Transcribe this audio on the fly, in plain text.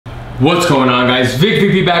What's going on, guys?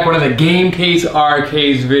 Vic back with another Gamecase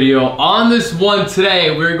Arcades video. On this one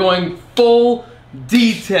today, we're going full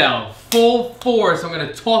detail, full force. I'm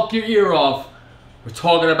gonna talk your ear off. We're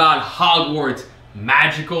talking about Hogwarts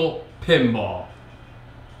Magical Pinball.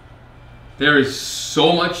 There is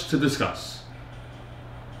so much to discuss.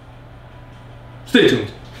 Stay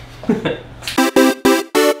tuned.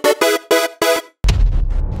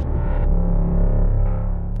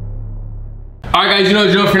 Alright guys, you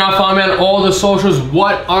know Joe, if you're not following me on all the socials,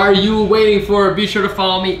 what are you waiting for? Be sure to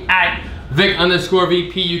follow me at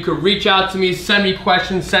Vic_VP. You could reach out to me, send me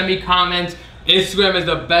questions, send me comments. Instagram is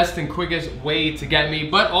the best and quickest way to get me,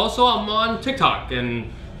 but also I'm on TikTok,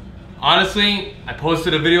 and honestly, I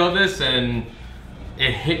posted a video of this and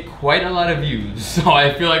it hit quite a lot of views. So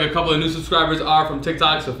I feel like a couple of new subscribers are from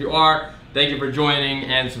TikTok, so if you are, thank you for joining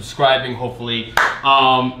and subscribing, hopefully.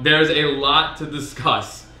 There's a lot to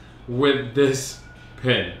discuss with this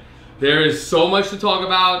pin. There is so much to talk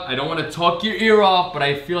about. I don't want to talk your ear off, but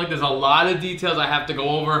I feel like there's a lot of details I have to go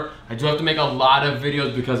over. I do have to make a lot of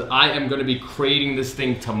videos because I am going to be creating this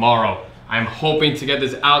thing tomorrow. I'm hoping to get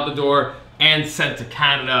this out the door and sent to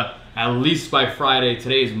Canada at least by Friday.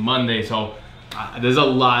 Today is Monday, so there's a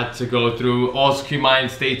lot to go through. Also keep in mind,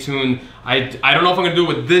 stay tuned. I don't know if I'm gonna do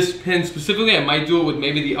it with this pin specifically. I might do it with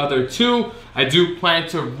maybe the other two. I do plan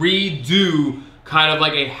to redo kind of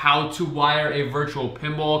like a how to wire a virtual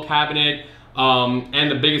pinball cabinet.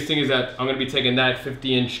 And the biggest thing is that I'm gonna be taking that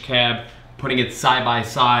 50-inch cab, putting it side by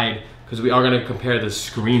side, because we are gonna compare the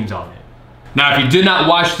screens on it. Now, if you did not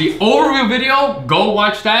watch the overview video, go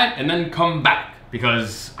watch that and then come back,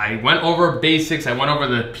 because I went over basics. I went over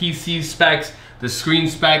the PC specs, the screen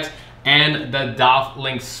specs, and the DOF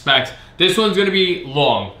link specs. This one's gonna be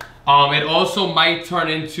long. It also might turn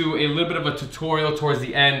into a little bit of a tutorial towards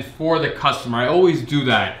the end for the customer. I always do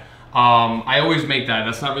that. I always make that.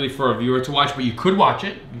 That's not really for a viewer to watch, but you could watch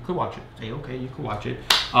it. You could watch it. Say, okay, you could watch it.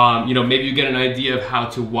 You know, maybe you get an idea of how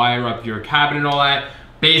to wire up your cabinet and all that.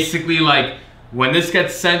 Basically, like, when this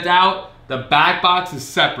gets sent out, the back box is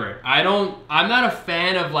separate. I'm not a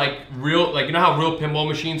fan of like real, like, you know how real pinball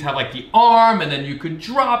machines have like the arm and then you could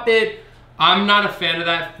drop it. I'm not a fan of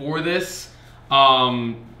that for this.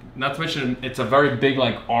 Not to mention, it's a very big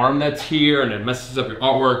like arm that's here and it messes up your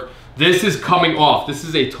artwork. This is coming off. This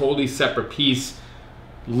is a totally separate piece.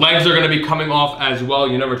 Legs are gonna be coming off as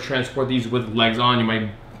well. You never transport these with legs on. You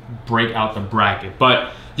might break out the bracket,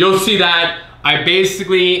 but you'll see that. I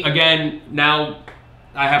basically, again, now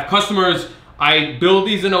I have customers. I build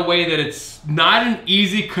these in a way that it's not an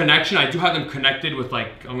easy connection. I do have them connected with,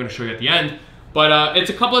 like, I'm gonna show you at the end, but it's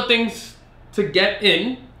a couple of things to get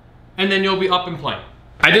in and then you'll be up and playing.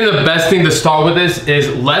 I think the best thing to start with this is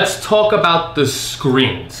let's talk about the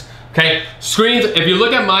screens. Okay, screens, if you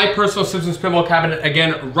look at my personal Simpsons pinball cabinet,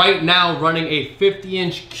 again, right now running a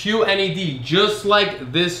 50-inch QNED, just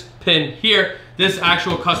like this pin here. This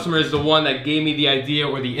actual customer is the one that gave me the idea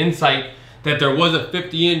or the insight that there was a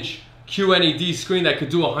 50-inch QNED screen that could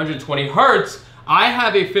do 120 Hertz. I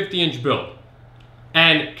have a 50-inch build,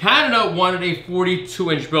 and Canada wanted a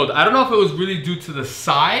 42-inch build. I don't know if it was really due to the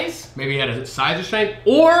size, maybe he had a size restraint,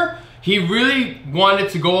 or he really wanted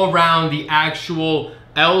to go around the actual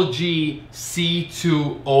LG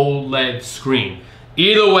C2 OLED screen.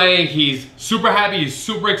 Either way, he's super happy, he's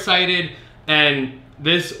super excited, and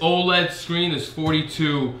this OLED screen is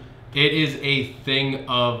 42. It is a thing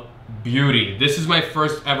of beauty. This is my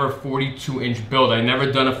first ever 42-inch build. I've never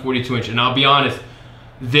done a 42-inch, and I'll be honest,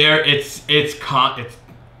 it's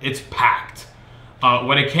packed.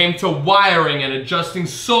 When it came to wiring and adjusting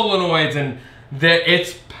solenoids, and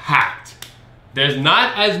it's packed. There's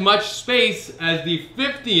not as much space as the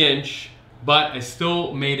 50-inch, but I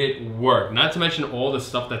still made it work. Not to mention all the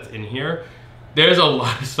stuff that's in here. There's a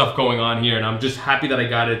lot of stuff going on here, and I'm just happy that I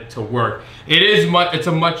got it to work. It's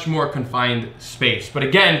a much more confined space. But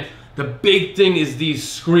again, the big thing is these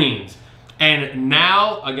screens. And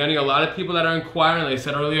now I'm getting a lot of people that are inquiring. Like I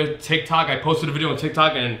said earlier, TikTok, I posted a video on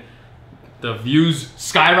TikTok and the views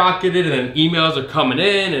skyrocketed, and then emails are coming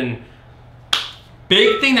in. And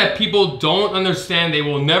big thing that people don't understand, they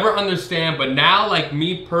will never understand, but now, like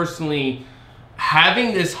me personally,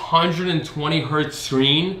 having this 120 Hertz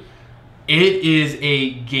screen, it is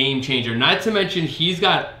a game changer. Not to mention, he's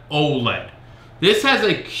got OLED. This has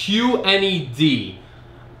a QNED.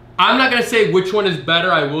 I'm not gonna say which one is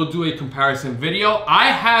better. I will do a comparison video. I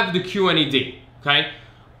have the QNED, okay?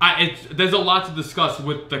 There's a lot to discuss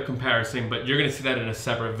with the comparison, but you're gonna see that in a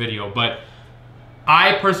separate video. But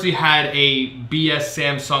I personally had a BS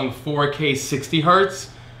Samsung 4K 60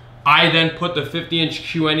 Hertz. I then put the 50-inch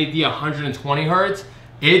QNED 120 Hertz.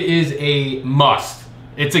 It is a must.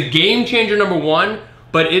 It's a game changer, number one,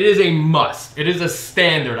 but it is a must. It is a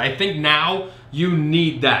standard. I think now you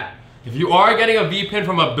need that. If you are getting a V-Pin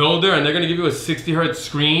from a builder and they're gonna give you a 60 hertz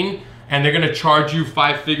screen and they're gonna charge you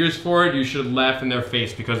 5 figures for it, you should laugh in their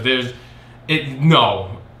face, because it's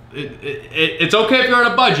okay if you're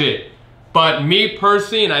on a budget, but me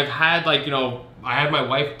personally, and I've had, like, you know, I had my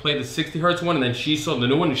wife play the 60 hertz one and then she saw the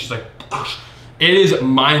new one and she's like, it is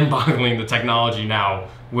mind-boggling, the technology now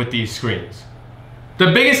with these screens.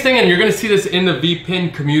 The biggest thing, and you're gonna see this in the V-Pin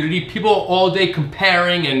community, people all day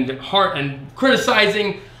comparing and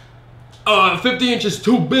criticizing, 50 inches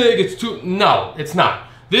too big, it's too, no, it's not.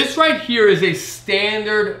 This right here is a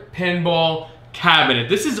standard pinball cabinet.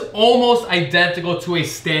 This is almost identical to a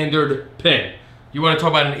standard pin. You wanna talk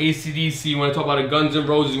about an AC/DC, you wanna talk about a Guns N'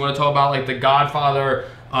 Roses, you wanna talk about like the Godfather,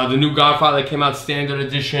 the new Godfather that came out standard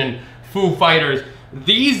edition, Foo Fighters.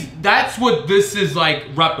 That's what this is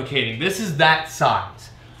like replicating. This is that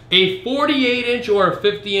size. A 48 inch or a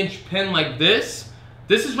 50 inch pin like this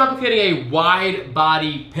is replicating a wide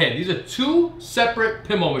body pin. These are two separate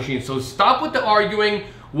pinball machines. So stop with the arguing.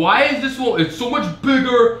 Why is this one, it's so much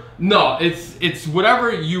bigger? No, it's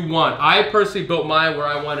whatever you want. I personally built mine where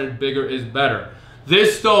I wanted bigger is better.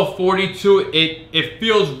 This though, 42, it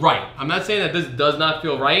feels right. I'm not saying that this does not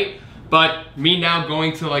feel right, but me now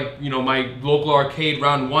going to, like, you know, my local arcade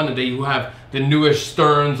round one today, you have the newish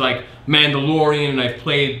Sterns like Mandalorian, and I've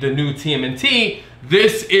played the new TMNT.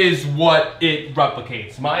 This is what it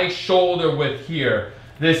replicates. My shoulder width here,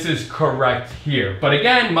 this is correct here. But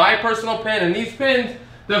again, my personal pin and these pins,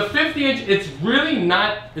 the 50 inch, it's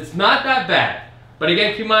not that bad. But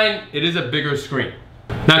again, keep in mind, it is a bigger screen.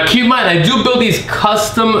 Now keep in mind, I do build these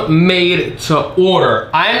custom made to order.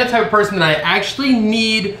 I am the type of person that I actually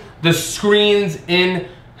need the screens in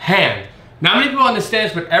hand. Not many people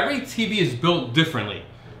understand this, but every TV is built differently.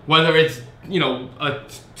 Whether it's, you know, a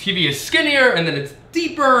TV is skinnier and then it's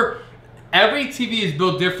deeper, every TV is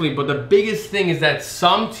built differently, but the biggest thing is that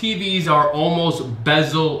some TVs are almost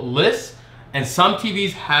bezel-less and some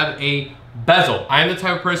TVs have a bezel. I am the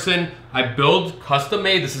type of person, I build custom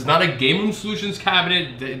made. This is not a Game Room Solutions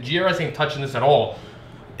cabinet. The GRS ain't touching this at all.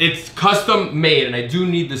 It's custom made and I do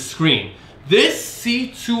need the screen. This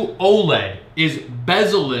C2 OLED is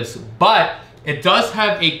bezel-less, but it does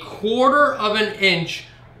have 1/4 inch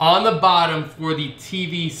on the bottom for the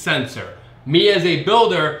TV sensor. Me as a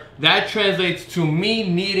builder, that translates to me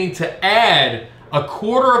needing to add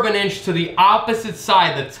 1/4 inch to the opposite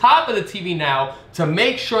side, the top of the TV now, to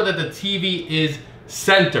make sure that the TV is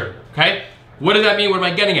centered, okay? What does that mean? What am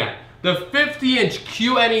I getting at? The 50 inch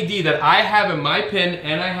QNED that I have in my pin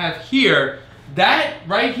and I have here, that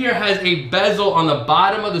right here has a bezel on the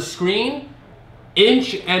bottom of the screen,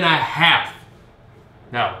 1.5 inches.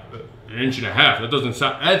 Now, 1.5 inches, that doesn't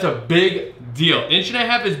sound, that's a big deal.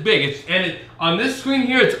 1.5 inches is big, on this screen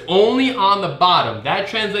here, it's only on the bottom. That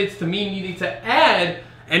translates to me needing to add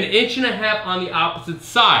 1.5 inches on the opposite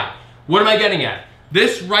side. What am I getting at?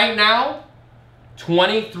 This right now,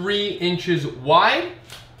 23 inches wide.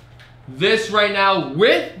 This right now,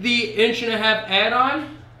 with the 1.5 inch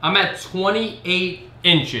add-on, I'm at 28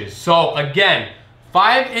 inches. So again,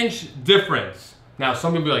 5 inch difference. Now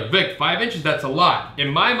some people be like, Vic, 5 inches, that's a lot. In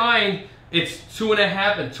my mind, it's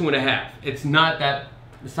 2.5 and 2.5. It's not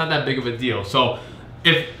that big of a deal. So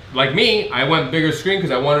if, like me, I went bigger screen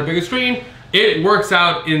because I wanted a bigger screen, it works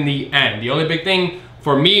out in the end. The only big thing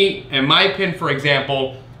for me and my pin, for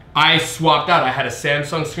example, I swapped out. I had a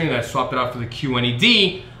Samsung screen and I swapped it out for the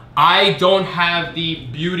QNED. I don't have the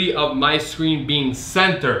beauty of my screen being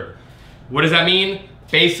centered. What does that mean?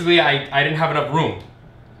 Basically, I didn't have enough room.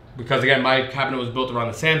 Because again, my cabinet was built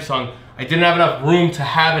around the Samsung. I didn't have enough room to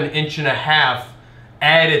have 1.5 inches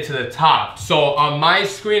added to the top. So on my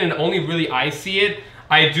screen, and only really I see it,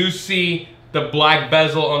 I do see the black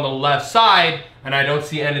bezel on the left side, and I don't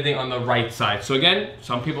see anything on the right side. So again,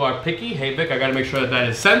 some people are picky. Hey Vic, I gotta make sure that that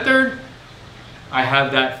is centered. I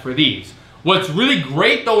have that for these. What's really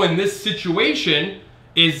great though in this situation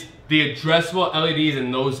is the addressable LEDs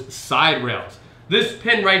and those side rails. This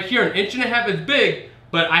pin right here, 1.5 inches is big,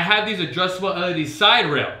 but I have these adjustable LED side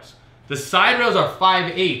rails. The side rails are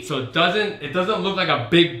 5/8, so it doesn't look like a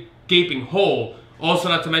big gaping hole. Also,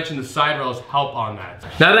 not to mention the side rails help on that.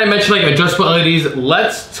 Now that I mentioned like adjustable LEDs,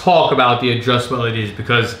 let's talk about the adjustable LEDs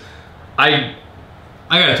because I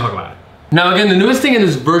gotta talk about it. Now again, the newest thing in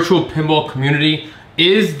this virtual pinball community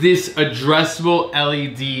is this addressable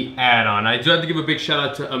LED add-on. I do have to give a big shout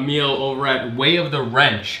out to Emil over at Way of the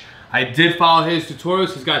Wrench. I did follow his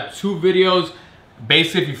tutorials. He's got 2 videos.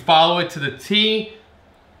 Basically, if you follow it to the T,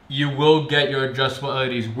 you will get your adjustable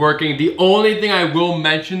LEDs working. The only thing I will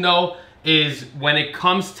mention though is when it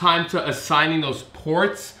comes time to assigning those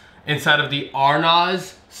ports inside of the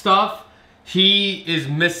RNOS stuff, he is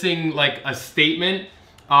missing like a statement.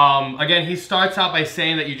 Again, he starts out by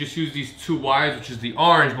saying that you just use these 2 wires, which is the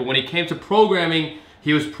orange, but when he came to programming,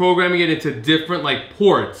 he was programming it into different like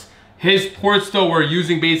ports. His ports though were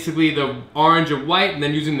using basically the orange and white and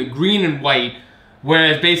then using the green and white,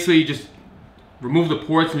 whereas basically you just remove the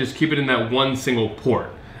ports and just keep it in that one single port.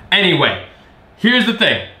 Anyway, here's the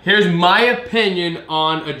thing. Here's my opinion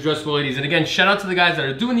on addressable LEDs. And again, shout out to the guys that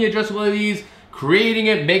are doing the addressable LEDs, creating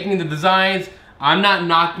it, making the designs. I'm not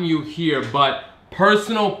knocking you here, but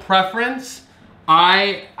personal preference,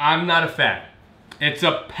 I'm not a fan. It's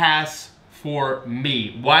a pass for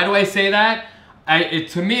me. Why do I say that?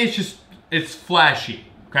 To me, it's flashy,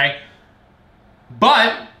 okay?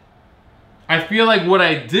 But I feel like what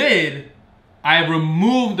I did, I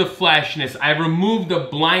removed the flashiness, I removed the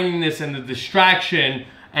blindiness and the distraction,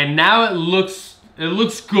 and now it looks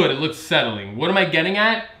good, it looks settling. What am I getting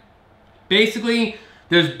at? Basically,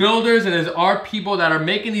 there's builders and there are people that are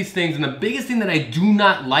making these things, and the biggest thing that I do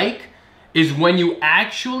not like is when you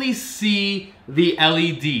actually see the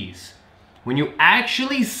LEDs. When you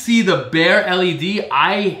actually see the bare LED,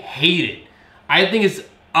 I hate it. I think it's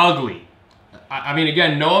ugly. I mean,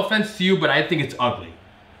 again, no offense to you, but I think it's ugly.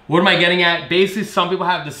 What am I getting at? Basically, some people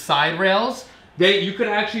have the side rails. You could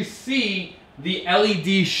actually see the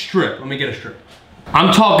LED strip. Let me get a strip.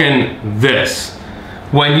 I'm talking this.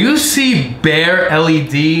 When you see bare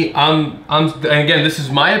LED, and again, this is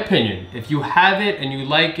my opinion. If you have it and you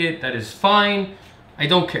like it, that is fine. I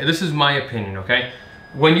don't care. This is my opinion, okay?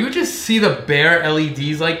 When you just see the bare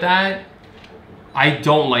LEDs like that, I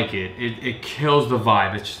don't like it. It kills the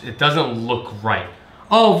vibe. It doesn't look right.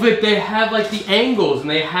 Oh, Vic, they have like the angles and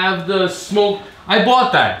they have the smoke. I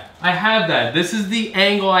bought that. I have that. This is the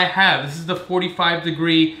angle I have. This is the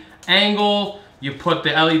 45-degree angle. You put the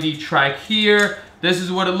LED track here. This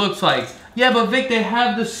is what it looks like. Yeah, but Vic, they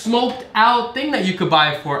have the smoked out thing that you could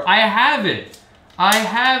buy for. I have it. I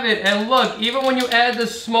have it. And look, even when you add the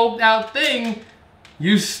smoked out thing,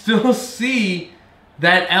 you still see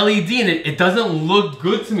that LED, and it doesn't look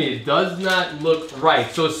good to me. It does not look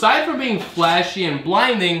right. So aside from being flashy and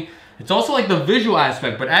blinding, it's also like the visual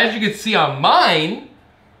aspect. But as you can see on mine,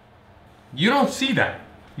 you don't see that.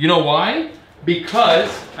 You know why? Because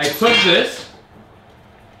I took this,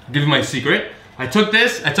 I'll give you my secret. I took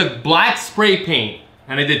black spray paint,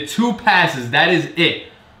 and I did 2 passes. That is it.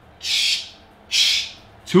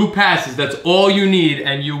 2 passes, that's all you need,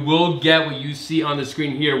 and you will get what you see on the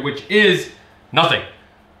screen here, which is nothing.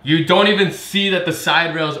 You don't even see that the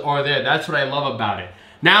side rails are there. That's what I love about it.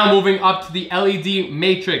 Now moving up to the LED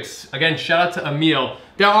matrix. Again, shout out to Emil.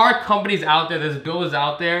 There are companies out there, there's builders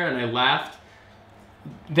out there, and I laughed.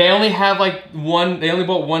 They only have like they only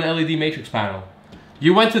bought 1 LED matrix panel.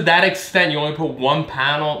 You went to that extent, you only put 1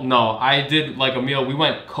 panel? No, I did like Emil, we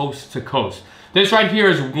went coast to coast. This right here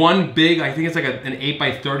is one big, I think it's like an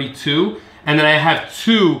 8x32, and then I have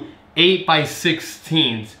 2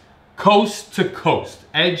 8x16s, coast to coast,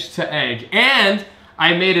 edge to edge, and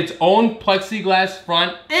I made its own plexiglass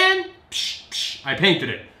front, and I painted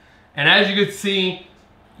it. And as you can see,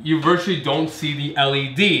 you virtually don't see the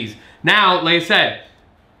LEDs. Now, like I said,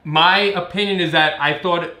 my opinion is that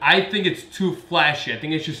I think it's too flashy. I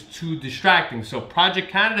think it's just too distracting. So Project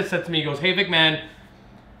Canada said to me, he goes, "Hey Vic, man,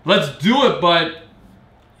 let's do it, but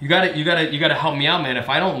you gotta help me out, man. If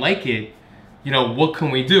I don't like it, you know, what can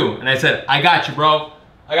we do?" And I said, "I got you, bro.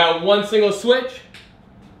 I got 1 single switch,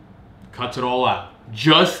 cuts it all out.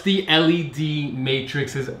 Just the LED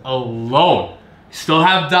matrices alone. You still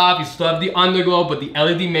have DOF, you still have the underglow, but the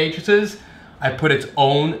LED matrices, I put its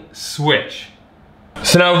own switch."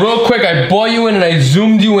 So now real quick, I brought you in and I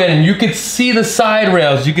zoomed you in, and you could see the side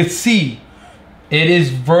rails. You could see it is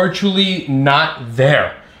virtually not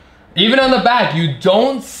there. Even on the back, you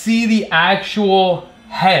don't see the actual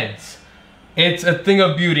heads. It's a thing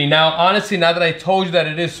of beauty. Now, honestly, now that I told you that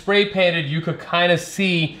it is spray painted, you could kind of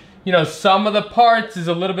see, you know, some of the parts is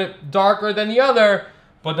a little bit darker than the other,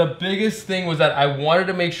 but the biggest thing was that I wanted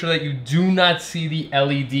to make sure that you do not see the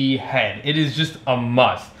LED head. It is just a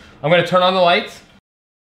must. I'm gonna turn on the lights.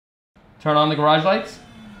 Turn on the garage lights.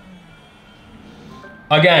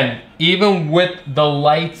 Again, even with the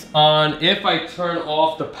lights on, if I turn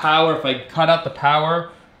off the power, if I cut out the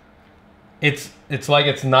power, it's like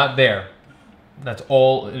it's not there. That's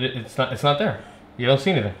all, it's not there. You don't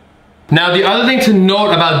see anything. Now the other thing to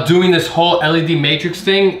note about doing this whole LED matrix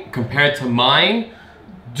thing compared to mine,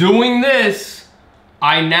 doing this,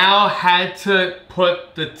 I now had to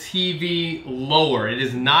put the TV lower. It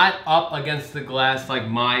is not up against the glass like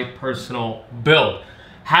my personal build.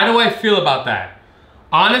 How do I feel about that?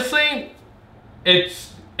 Honestly,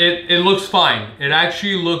 it looks fine. It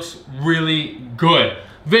actually looks really good.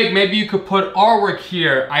 Vic, maybe you could put artwork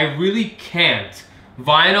here. I really can't.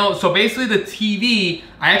 Vinyl, so basically the TV,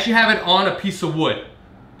 I actually have it on a piece of wood.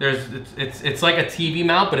 It's like a TV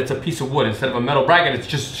mount, but it's a piece of wood. Instead of a metal bracket, it's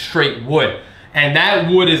just straight wood. And that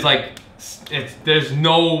wood is like, there's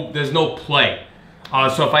no play.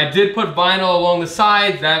 So if I did put vinyl along the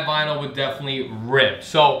sides, that vinyl would definitely rip.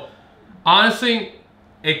 So honestly,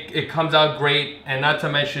 it comes out great. And not to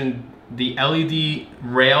mention the LED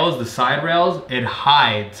rails, the side rails, it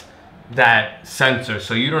hides that sensor.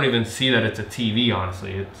 So you don't even see that it's a TV,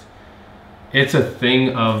 honestly. It's a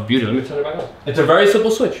thing of beauty. Let me turn it back on. It's a very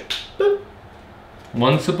simple switch.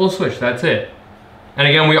 One simple switch, that's it. And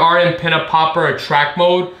again, we are in pin-up popper or track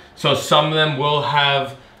mode. So some of them will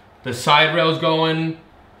have the side rails going.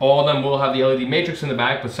 All of them will have the LED matrix in the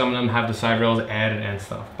back, but some of them have the side rails added and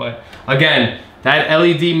stuff. But again, that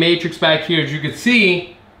LED matrix back here, as you can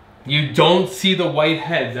see, you don't see the white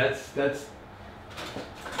heads. That's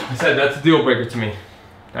I said that's a deal breaker to me.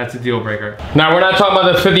 That's a deal breaker. Now we're not talking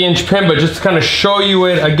about the 50-inch pin, but just to kind of show you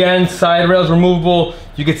it again, side rails removable.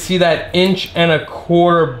 You can see that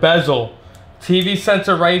 1.25" bezel. TV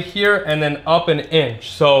sensor right here and then up 1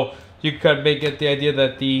 inch. So you could get the idea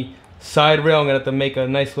that the side rail, I'm gonna have to make a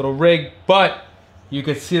nice little rig, but you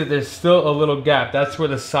can see that there's still a little gap. That's where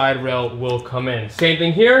the side rail will come in. Same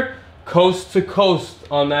thing here, coast to coast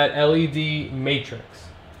on that LED matrix.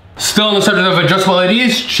 Still on the subject of adjustable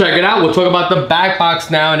LEDs, check it out. We'll talk about the back box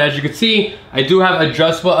now. And as you can see, I do have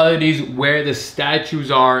adjustable LEDs where the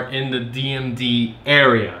statues are in the DMD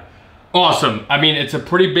area. Awesome. I mean, it's a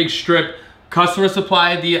pretty big strip. Customer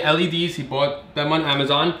supplied the LEDs. He bought them on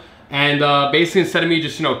Amazon. And basically, instead of me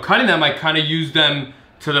just, cutting them, I kind of used them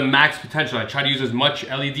to the max potential. I tried to use as much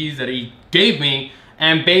LEDs that he gave me.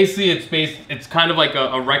 And basically, it's kind of like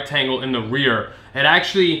a rectangle in the rear. It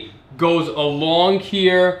actually goes along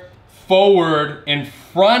here, forward, in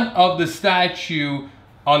front of the statue,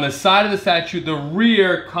 on the side of the statue. The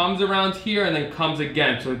rear comes around here and then comes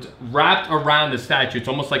again. So it's wrapped around the statue. It's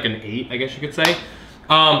almost like an 8, I guess you could say.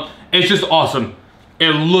 It's just awesome.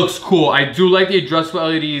 It looks cool. I do like the adjustable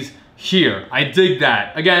LEDs here. I dig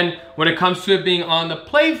that. Again, when it comes to it being on the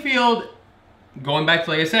play field, going back to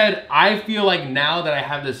like I said, I feel like now that I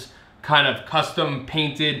have this kind of custom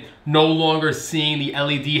painted, no longer seeing the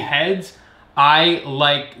LED heads, I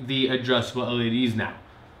like the adjustable LEDs now.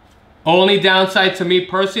 Only downside to me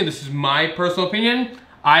personally, this is my personal opinion,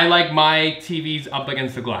 I like my TVs up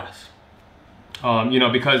against the glass.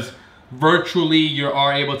 Because virtually you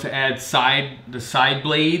are able to add the side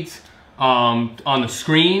blades on the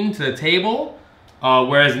screen to the table,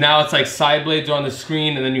 whereas now it's like side blades are on the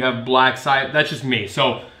screen and then you have black side. That's just me.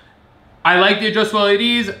 So I like the adjustable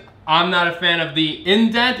LEDs. I'm not a fan of the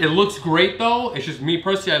indent. It looks great though. It's just me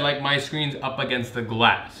personally, I like my screens up against the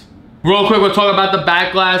glass. Real quick, we'll talk about the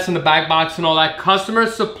back glass and the back box and all that.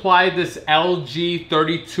 Customers supplied this LG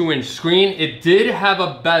 32-inch screen. It did have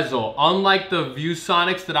a bezel. Unlike the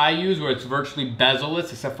ViewSonics that I use where it's virtually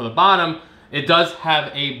bezel-less except for the bottom, it does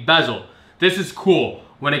have a bezel. This is cool.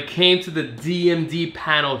 When it came to the DMD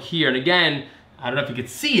panel here, and again, I don't know if you could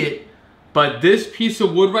see it, but this piece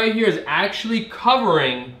of wood right here is actually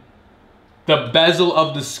covering the bezel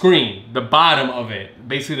of the screen, the bottom of it.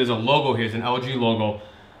 Basically, there's a logo here, it's an LG logo.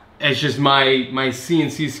 It's just my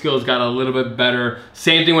CNC skills got a little bit better.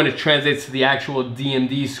 Same thing when it translates to the actual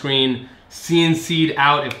DMD screen. CNC'd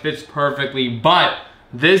out, it fits perfectly. But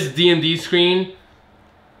this DMD screen,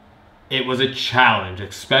 it was a challenge,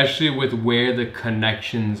 especially with where the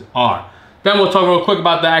connections are. Then we'll talk real quick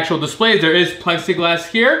about the actual displays. There is plexiglass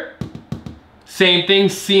here. Same thing,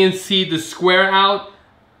 CNC'd the square out.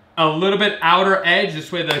 A little bit outer edge,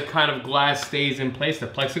 this way the kind of glass stays in place, the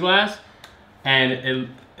plexiglass, and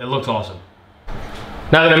it looks awesome.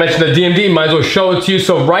 Now that I mentioned the DMD, might as well show it to you.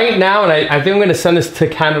 So right now, and I think I'm gonna send this to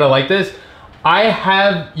Canada like this,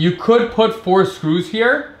 you could put 4 screws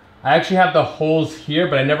here. I actually have the holes here,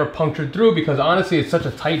 but I never punctured through because honestly, it's such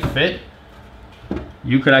a tight fit.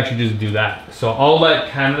 You could actually just do that. So I'll let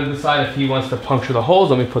Canada decide if he wants to puncture the holes.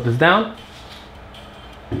 Let me put this down.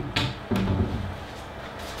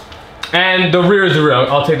 And the rear is the rear.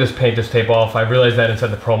 I'll take this tape off. I realized that inside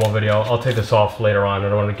the promo video. I'll take this off later on. I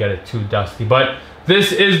don't want to get it too dusty. But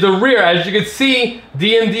this is the rear. As you can see,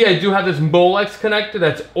 DMD, I do have this Molex connector.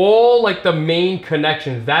 That's all like the main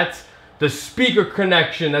connections. That's the speaker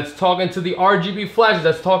connection. That's talking to the RGB flashes.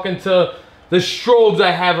 That's talking to the strobes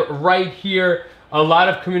I have right here. A lot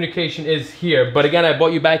of communication is here. But again, I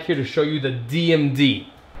brought you back here to show you the DMD.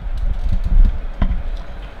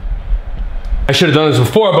 I should have done this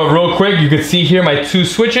before, but real quick, you can see here my 2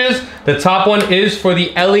 switches. The top one is for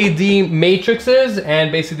the LED matrices and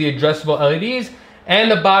basically the addressable LEDs. And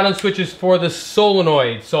the bottom switch is for the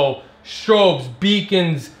solenoid. So strobes,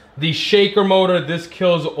 beacons, the shaker motor, this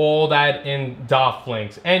kills all that in DOF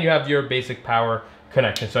links. And you have your basic power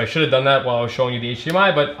connection. So I should have done that while I was showing you the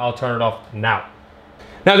HDMI, but I'll turn it off now.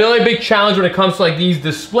 Now the only big challenge when it comes to like these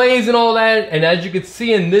displays and all that, and as you can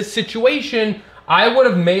see in this situation, I would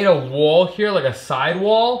have made a wall here, like a side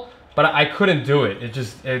wall, but I couldn't do it.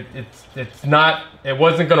 It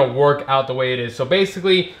wasn't gonna work out the way it is. So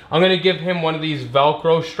basically, I'm gonna give him one of these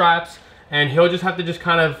Velcro straps, and he'll just have to just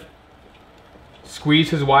kind of squeeze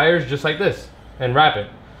his wires just like this and wrap it.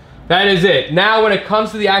 That is it. Now when it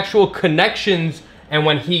comes to the actual connections, and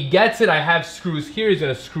when he gets it, I have screws here. He's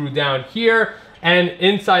gonna screw down here, and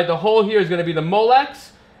inside the hole here is gonna be the Molex.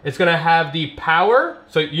 It's gonna have the power.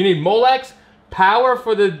 So you need Molex, power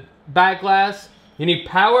for the back glass, you need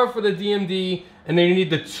power for the DMD, and then you need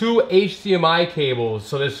the 2 HDMI cables.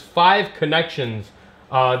 So there's 5 connections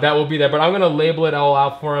that will be there, but I'm gonna label it all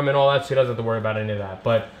out for him and all that, so he doesn't have to worry about any of that.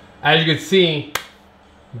 But as you can see,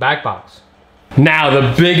 Backbox. Now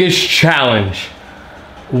the biggest challenge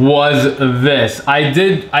was this. I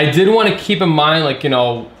did want to keep in mind, like, you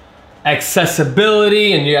know,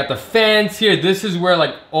 accessibility, and you got the fans here. This is where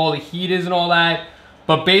like all the heat is and all that.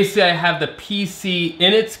 But basically I have the PC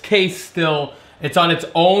in its case still. It's on its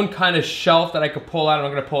own kind of shelf that I could pull out. I'm not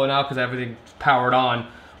gonna pull it out because everything's powered on.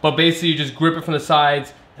 But basically you just grip it from the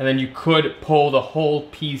sides, and then you could pull the whole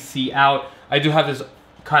PC out. I do have this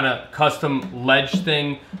kind of custom ledge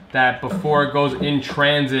thing that before it goes in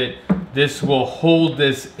transit, this will hold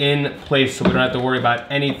this in place so we don't have to worry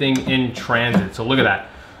about anything in transit. So look at that.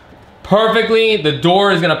 Perfectly, the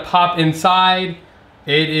door is gonna pop inside.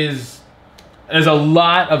 There's a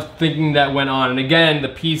lot of thinking that went on. And again, the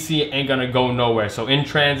PC ain't gonna go nowhere. So in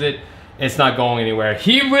transit, it's not going anywhere.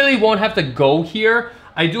 He really won't have to go here.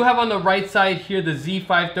 I do have on the right side here the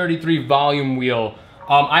Z533 volume wheel.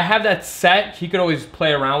 I have that set. He could always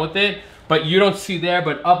play around with it, but you don't see there.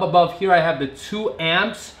 But up above here, I have the 2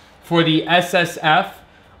 amps for the SSF.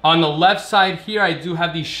 On the left side here, I do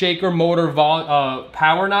have the shaker motor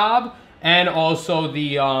power knob, and also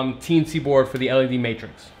the teensy board for the LED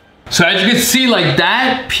matrix. So as you can see, like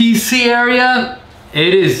that PC area,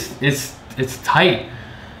 it's tight.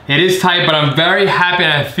 It is tight, but I'm very happy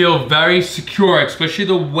and I feel very secure, especially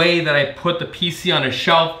the way that I put the PC on a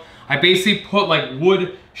shelf. I basically put like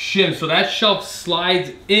wood shims, so that shelf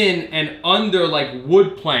slides in and under like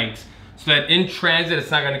wood planks, so that in transit it's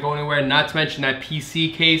not gonna go anywhere. Not to mention that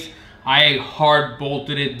PC case, I hard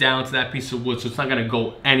bolted it down to that piece of wood, so it's not gonna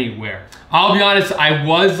go anywhere. I'll be honest, I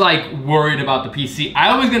was like worried about the PC.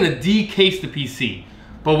 I was gonna decase the PC,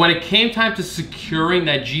 but when it came time to securing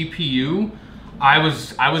that GPU, I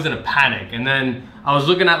was in a panic. And then I was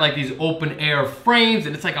looking at like these open air frames,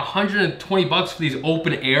 and it's like 120 bucks for these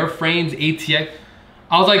open air frames, ATX.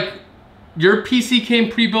 I was like, your PC came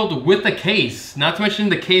pre-built with the case. Not to mention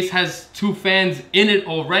the case has 2 fans in it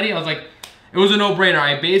already. I was like, it was a no-brainer.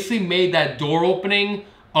 I basically made that door opening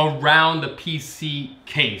around the PC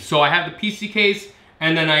case. So I have the PC case,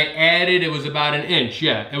 and then I added, it was about 1 inch.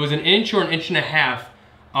 Yeah, it was 1 inch or 1.5 inches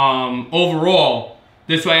overall.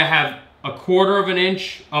 This way I have 1/4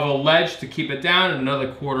 inch of a ledge to keep it down, and another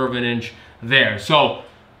 1/4 inch there. So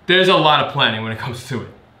there's a lot of planning when it comes to it.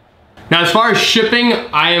 Now, as far as shipping,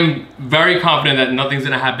 I am very confident that nothing's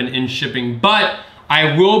gonna happen in shipping, but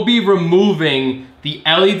I will be removing the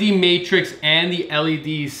LED matrix and the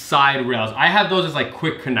LED side rails. I have those as like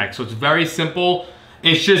quick connect, so it's very simple.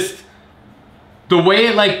 It's just the way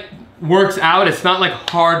it like works out, it's not like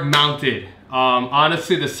hard mounted.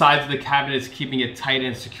 Honestly, the sides of the cabinet is keeping it tight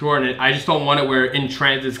and secure, and I just don't want it where in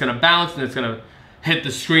transit it's gonna bounce and it's gonna hit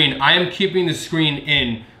the screen. I am keeping the screen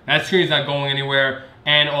in. That screen is not going anywhere,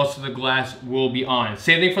 and also the glass will be on.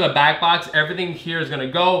 Same thing for the back box. Everything here is gonna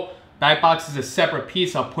go. Back box is a separate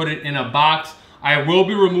piece. I'll put it in a box. I will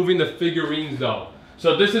be removing the figurines though.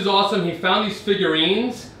 So this is awesome. He found these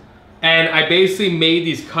figurines, and I basically made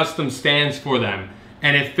these custom stands for them.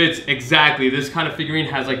 And it fits exactly. This kind of figurine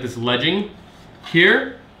has like this ledging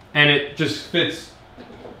here, and it just fits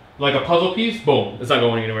like a puzzle piece. Boom, it's not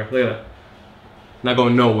going anywhere. Look at that, not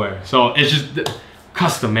going nowhere. So it's just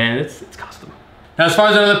custom, man. It's custom. Now, as far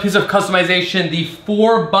as another piece of customization, the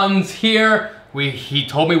 4 buttons here, he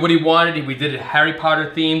told me what he wanted. We did it Harry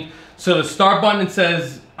Potter themed. So the start button, it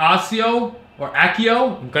says Accio or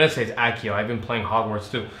Accio. I'm gonna say it's Accio. I've been playing Hogwarts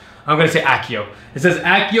too. I'm gonna say Accio. It says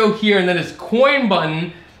Accio here, and then his coin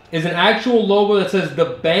button is an actual logo that says the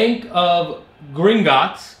Bank of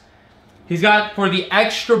Gringotts. He's got for the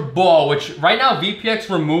extra ball, which right now VPX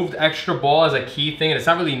removed extra ball as a key thing, and it's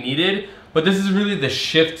not really needed, but this is really the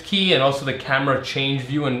shift key and also the camera change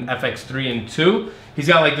view in FX3 and 2. He's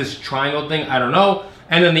got like this triangle thing, I don't know.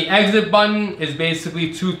 And then the exit button is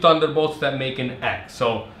basically 2 thunderbolts that make an X.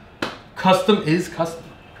 So custom is custom.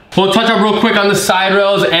 We'll touch up real quick on the side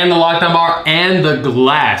rails and the lockdown bar and the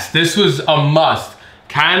glass. This was a must.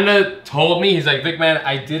 Kinda told me, he's like, Vic man,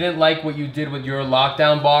 I didn't like what you did with your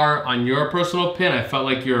lockdown bar on your personal pin. I felt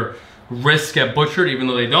like your wrists get butchered even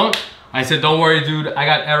though they don't. I said, don't worry dude, I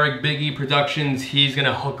got Eric Biggie Productions. He's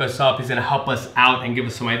gonna hook us up. He's gonna help us out and give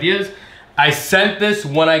us some ideas. I sent this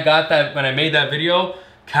when I made that video.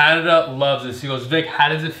 Canada loves this. He goes, Vic, how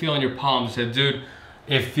does it feel in your palms? I said, dude,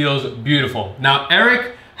 it feels beautiful. Now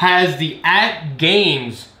Eric has the At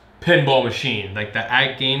Games pinball machine, like the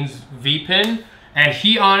At Games V pin. And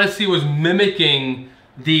he honestly was mimicking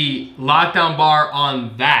the lockdown bar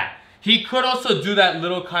on that. He could also do that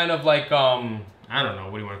little kind of like, I don't know,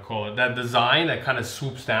 what do you want to call it? That design that kind of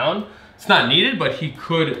swoops down. It's not needed, but he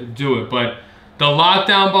could do it. But the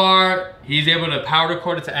lockdown bar, he's able to power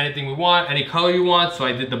record it to anything we want, any color you want. So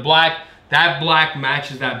I did the black. That black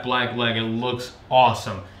matches that black leg. It looks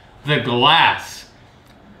awesome. The glass.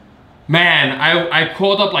 Man, I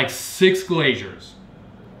called up like 6 glaziers.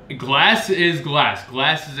 Glass is glass.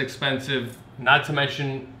 Glass is expensive. Not to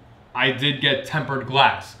mention, I did get tempered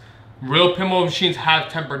glass. Real pinball machines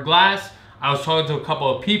have tempered glass. I was talking to a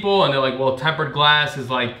couple of people and they're like, well, tempered glass is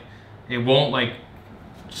like, it won't like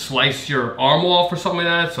slice your arm off or something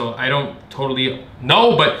like that. So I don't totally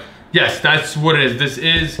know, but yes, that's what it is. This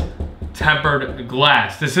is tempered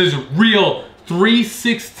glass. This is real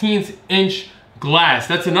 3/16 inch glass.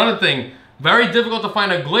 That's another thing. Very difficult to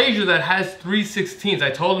find a glazier that has 3/16. I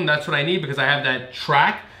told him that's what I need because I have that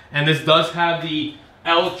track. And this does have the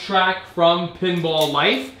L track from Pinball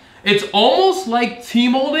Life. It's almost like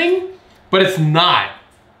T-molding, but it's not.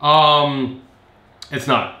 It's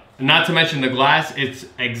not. Not to mention the glass, it's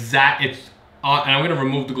exact. And I'm gonna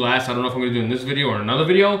remove the glass. I don't know if I'm gonna do it in this video or another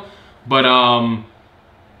video, but I'm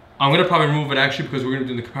gonna probably remove it actually because we're gonna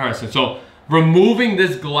do the comparison. So removing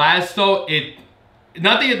this glass though,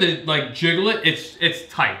 not that you have to like jiggle it,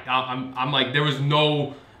 it's tight. I'm like, there was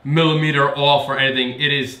no millimeter off or anything.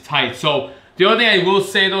 It is tight. So the only thing I will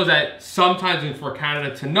say though is that sometimes, and for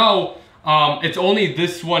Canada to know, it's only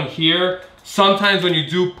this one here. Sometimes when you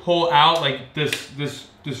do pull out, like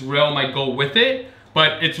this rail might go with it,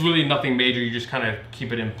 but it's really nothing major. You just kind of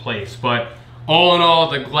keep it in place. But all in all,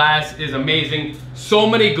 the glass is amazing. So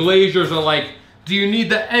many glaziers are like, do you need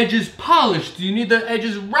the edges polished? Do you need the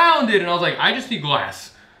edges rounded? And I was like, I just need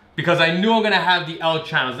glass because I knew I'm gonna have the L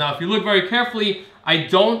channels. Now, if you look very carefully, I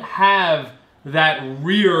don't have that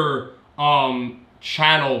rear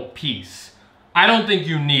channel piece. I don't think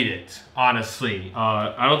you need it, honestly.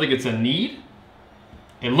 I don't think it's a need.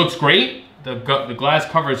 It looks great. The glass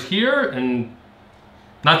covers here, and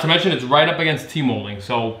not to mention it's right up against T-molding.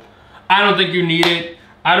 So I don't think you need it.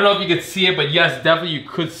 I don't know if you could see it, but yes, definitely you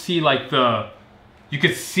could see like you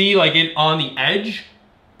could see like it on the edge,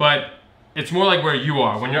 but it's more like where you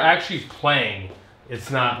are. When you're actually playing, it's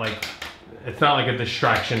not like a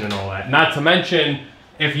distraction and all that. Not to mention,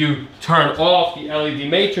 if you turn off the LED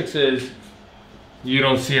matrices, you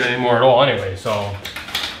don't see it anymore at all anyway, so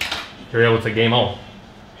you're able to game on.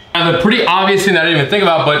 Now, the pretty obvious thing that I didn't even think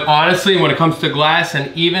about, but honestly, when it comes to glass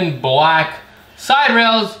and even black side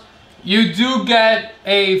rails, you do get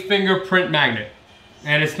a fingerprint magnet.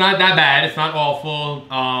 And it's not that bad, it's not awful.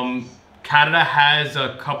 Canada has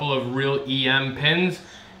a couple of real EM pins.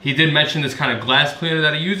 He did mention this kind of glass cleaner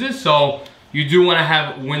that he uses, so you do want to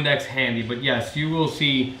have Windex handy. But yes, you will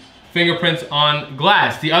see fingerprints on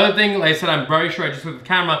glass. The other thing, like I said, I'm very sure I just looked at the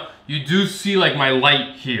camera, you do see like my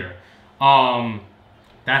light here.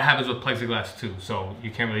 That happens with plexiglass too, so you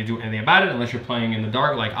can't really do anything about it unless you're playing in the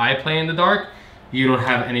dark like I play in the dark. You don't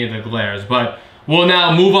have any of the glares. But we'll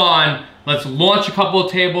now move on. Let's launch a couple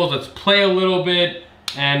of tables, let's play a little bit,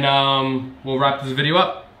 and we'll wrap this video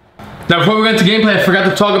up. Now before we get into gameplay, I forgot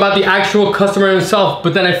to talk about the actual customer himself,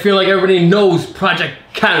 but then I feel like everybody knows Project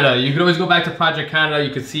Canada. You can always go back to Project Canada.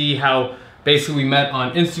 You can see how basically we met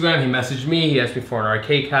on Instagram. He messaged me, he asked me for an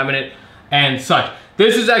arcade cabinet and such.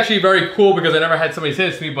 This is actually very cool because I never had somebody say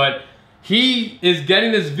this to me, but he is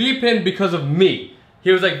getting this V-pin because of me.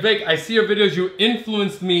 He was like, Vic, I see your videos, you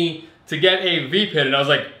influenced me to get a V-pin, and I was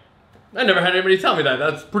like, I never had anybody tell me that.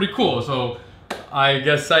 That's pretty cool. So I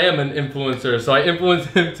guess I am an influencer. So I influenced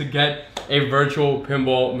him to get a virtual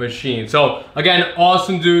pinball machine. So again,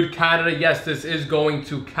 awesome dude, Canada. Yes, this is going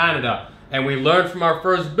to Canada. And we learned from our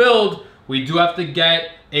first build, We do have to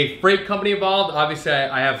get a freight company involved. Obviously,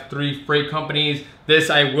 I have 3 freight companies. This,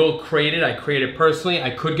 I will crate it. I create it personally.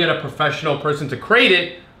 I could get a professional person to crate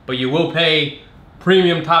it, but you will pay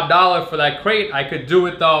premium top dollar for that crate. I could do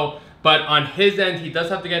it though, but on his end, he does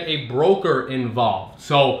have to get a broker involved.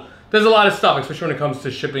 So there's a lot of stuff, especially when it comes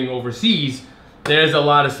to shipping overseas. There's a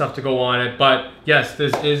lot of stuff to go on it, but yes,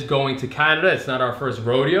 this is going to Canada. It's not our first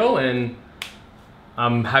rodeo, and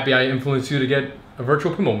I'm happy I influenced you to get a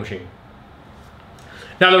virtual pinball machine.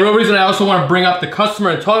 Now, the real reason I also want to bring up the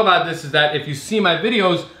customer and talk about this is that if you see my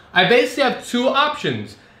videos, I basically have 2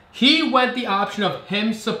 options. He went the option of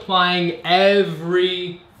him supplying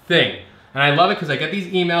everything. And I love it because I get these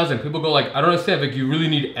emails and people go like, I don't understand, Vic, you really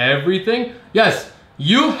need everything? Yes,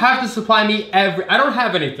 you have to supply me I don't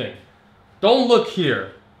have anything. Don't look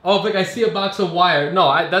here. Oh, Vic, I see a box of wire.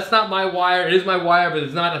 No, that's not my wire. It is my wire, but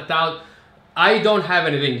it's not 1,000. I don't have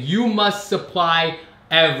anything. You must supply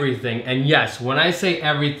everything. And yes, when I say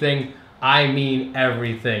everything, I mean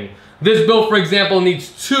everything. This build, for example,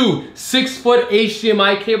 needs 2 6-foot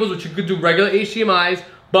HDMI cables, which you could do regular HDMIs,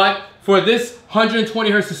 but for this 120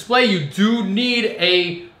 hertz display, you do need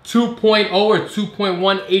a 2.0 or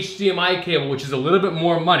 2.1 HDMI cable, which is a little bit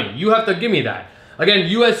more money. You have to give me that. Again,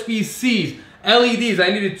 USB-Cs, LEDs. I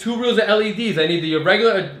needed 2 reels of LEDs. I need the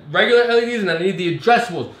regular LEDs, and I need the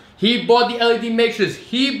addressables. He bought the LED mixtures.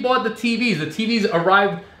 He bought the TVs. The TVs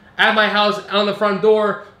arrived at my house on the front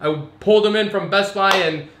door. I pulled them in from Best Buy,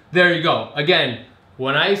 and there you go. Again,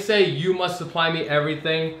 when I say you must supply me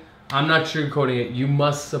everything, I'm not sugarcoating it. You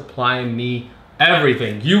must supply me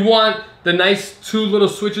everything. You want the nice 2 little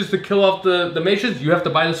switches to kill off the matrices? You have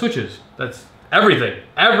to buy the switches. That's everything.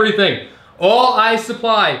 Everything. All I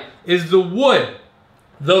supply is the wood,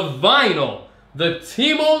 the vinyl, the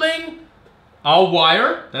T-molding. I'll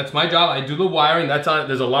wire. That's my job. I do the wiring. That's on.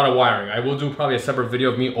 There's a lot of wiring. I will do probably a separate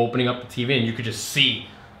video of me opening up the TV, and you could just see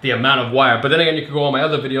the amount of wire. But then again, you could go on my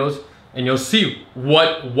other videos and you'll see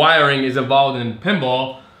what wiring is involved in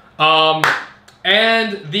pinball.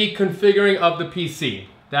 And the configuring of the PC.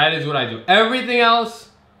 That is what I do. Everything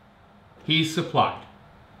else, he supplied.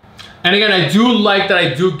 And again, I do like that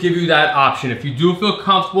I do give you that option. If you do feel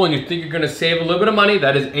comfortable and you think you're gonna save a little bit of money,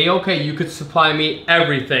 that is A-okay. You could supply me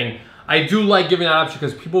everything. I do like giving that option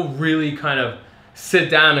because people really kind of sit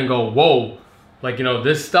down and go, whoa, like, you know,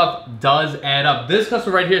 this stuff does add up. This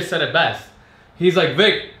customer right here said it best. He's like,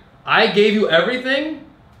 Vic, I gave you everything.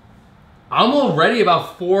 I'm already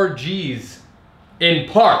about 4 G's in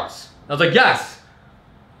parts. I was like, yes.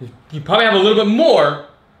 You probably have a little bit more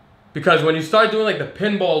because when you start doing like the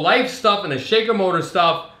Pinball Life stuff and the shaker motor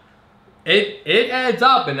stuff, it adds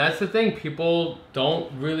up, and that's the thing. People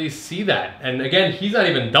don't really see that. And again, he's not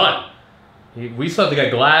even done. We still have to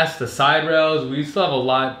get glass, the side rails. We still have a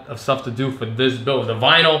lot of stuff to do for this build. The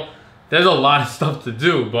vinyl, there's a lot of stuff to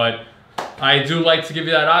do, but I do like to give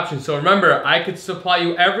you that option. So remember, I could supply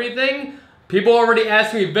you everything. People already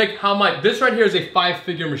asked me, Vic, how much? This right here is a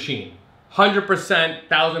 5-figure machine. 100%,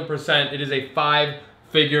 1000%, it is a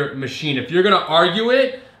 5-figure machine. If you're gonna argue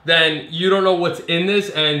it, then you don't know what's in this,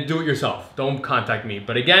 and do it yourself. Don't contact me.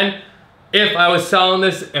 But again, if I was selling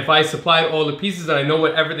this, if I supplied all the pieces and I know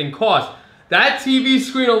what everything costs, that TV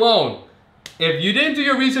screen alone, if you didn't do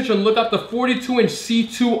your research and look up the 42-inch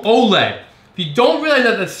C2 OLED, if you don't realize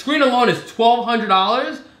that the screen alone is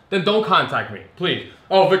 $1,200, then don't contact me, please.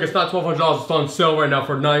 Oh, Vic, it's not $1,200, it's on sale right now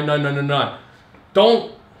for $9,999.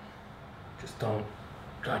 Don't, just don't,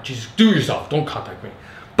 God, just do it yourself, don't contact me.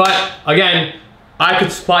 But again, I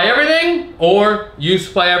could supply everything, or you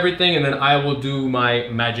supply everything, and then I will do my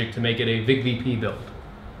magic to make it a Vic VP build.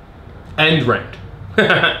 End rant.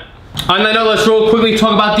 On that note, let's real quickly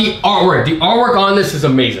talk about the artwork. The artwork on this is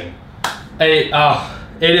amazing. It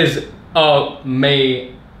is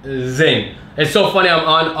amazing. It's so funny, I'm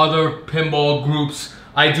on other pinball groups.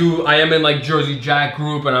 I am in like Jersey Jack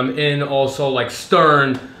group, and I'm in also like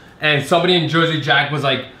Stern, and somebody in Jersey Jack was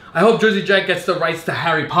like, I hope Jersey Jack gets the rights to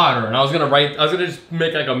Harry Potter. And I was gonna just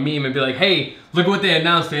make like a meme and be like, hey, look at what they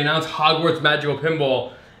announced. They announced Hogwarts Magical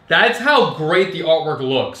Pinball. That's how great the artwork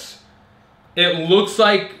looks. It looks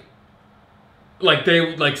like they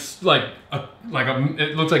it looks like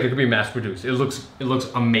it could be mass produced. It looks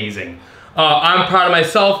amazing. I'm proud of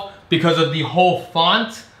myself because of the whole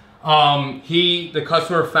font. The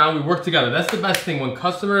customer found we work together. That's the best thing, when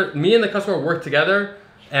me and the customer work together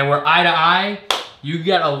and we're eye to eye, you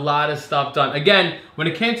get a lot of stuff done. Again, when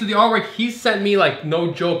it came to the artwork, he sent me, like,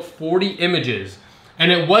 no joke, 40 images.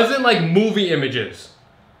 And it wasn't like movie images.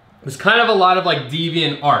 It was kind of a lot of like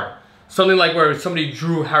deviant art. Something like where somebody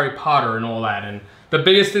drew Harry Potter and all that. And the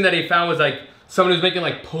biggest thing that he found was like someone who's making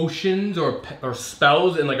like potions or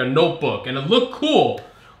spells in like a notebook, and it looked cool.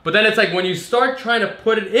 But then it's like when you start trying to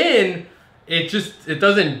put it in, it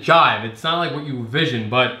doesn't jive. It's not like what you envision.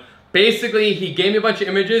 But basically, he gave me a bunch of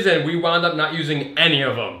images, and we wound up not using any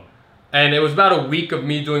of them. And it was about a week of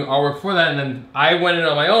me doing artwork for that, and then I went in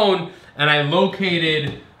on my own, and I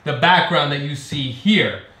located the background that you see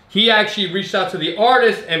here. He actually reached out to the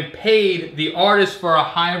artist and paid the artist for a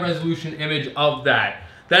high resolution image of that.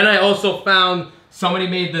 Then I also found somebody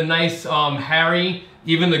made the nice Harry,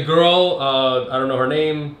 even the girl, I don't know her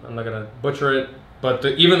name, I'm not gonna butcher it, but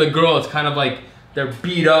even the girl, it's kind of like they're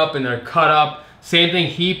beat up and they're cut up. Same thing,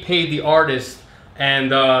 he paid the artist,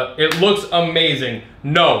 and it looks amazing.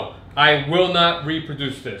 No, I will not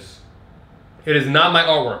reproduce this. It is not my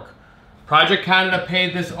artwork. Project Canada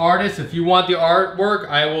paid this artist. If you want the artwork,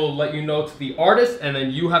 I will let you know to the artist, and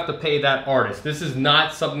then you have to pay that artist. This is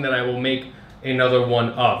not something that I will make another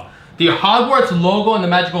one of. The Hogwarts logo and the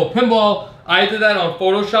magical pinball, I did that on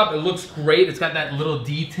Photoshop. It looks great. It's got that little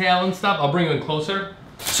detail and stuff. I'll bring you in closer.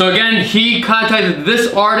 So again, he contacted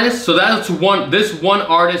this artist. So that's this one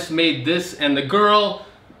artist made this, and the girl,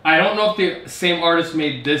 I don't know if the same artist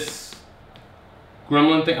made this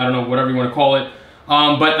gremlin thing. I don't know, whatever you want to call it.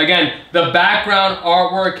 But again, the background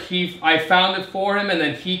artwork, I found it for him, and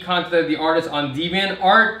then he contacted the artist on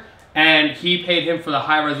DeviantArt, and he paid him for the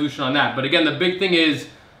high resolution on that. But again, the big thing is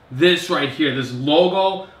this right here, this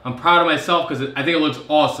logo. I'm proud of myself because I think it looks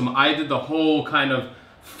awesome. I did the whole kind of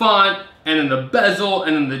font, and then the bezel,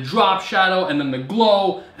 and then the drop shadow, and then the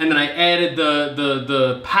glow, and then I added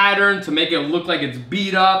the pattern to make it look like it's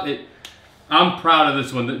beat up. I'm proud of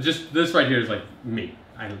this one. Just this right here is like me.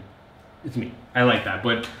 It's me. I like that.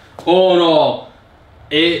 But all in all,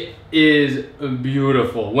 it is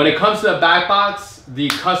beautiful. When it comes to the back box, the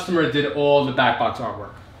customer did all the back box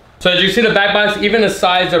artwork. So as you see the back box, even the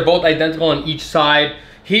sides are both identical on each side.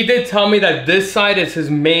 He did tell me that this side is his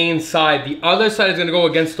main side. The other side is gonna go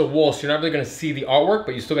against the wall, so you're not really gonna see the artwork,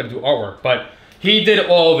 but you still gotta do artwork. But he did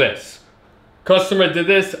all this. Customer did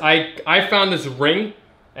this. I found this ring,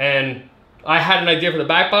 and I had an idea for the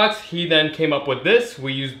back box. He then came up with this.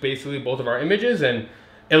 We used basically both of our images, and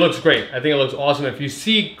it looks great. I think it looks awesome. If you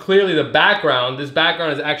see clearly the background, this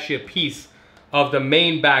background is actually a piece of the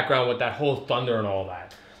main background with that whole thunder and all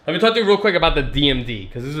that. Let me talk to you real quick about the DMD,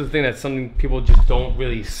 because this is the thing that's something people just don't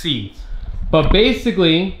really see. But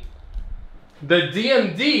basically, the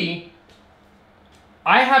DMD,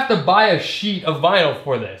 I have to buy a sheet of vinyl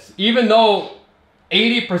for this, even though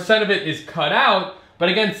 80% of it is cut out. But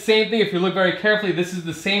again, same thing, if you look very carefully, this is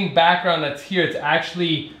the same background that's here. It's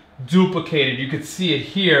actually duplicated. You could see it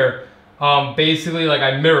here. Basically, like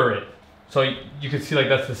I mirror it. So you can see like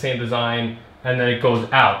that's the same design, and then it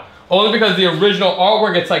goes out. Only because the original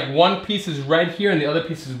artwork, it's like one piece is red here and the other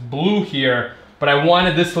piece is blue here. But I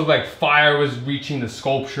wanted this to look like fire was reaching the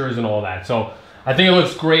sculptures and all that. So I think it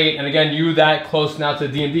looks great. And again, you that close now to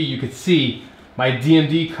the DMD, you could see my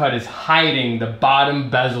DMD cut is hiding the bottom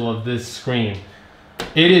bezel of this screen.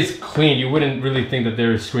 It is clean. You wouldn't really think that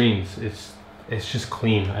there are screens. It's just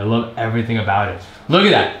clean. I love everything about it. Look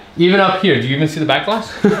at that. Even up here, do you even see the back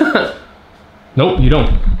glass? Nope, you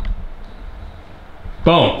don't.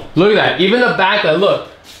 Boom. Look at that. Even the back glass, look.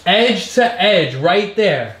 Edge to edge right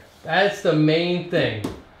there. That's the main thing.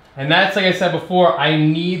 And that's, like I said before, I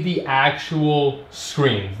need the actual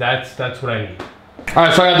screens. That's what I need. All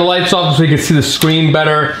right, so I got the lights off so you can see the screen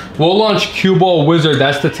better. We'll launch Cueball Wizard.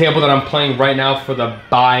 That's the table that I'm playing right now for the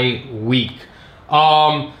bye week.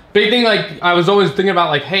 Big thing, like I was always thinking about,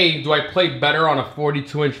 like, hey, do I play better on a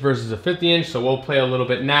 42-inch versus a 50-inch? So we'll play a little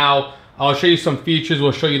bit now. I'll show you some features.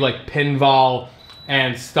 We'll show you like pinball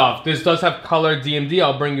and stuff. This does have color DMD.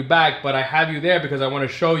 I'll bring you back, but I have you there because I want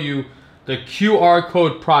to show you the QR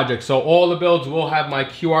code project. So all the builds will have my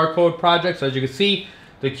QR code project. So as you can see,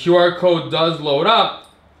 the QR code does load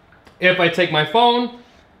up. If I take my phone,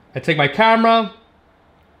 I take my camera,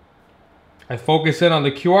 I focus in on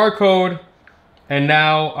the QR code, and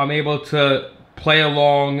now I'm able to play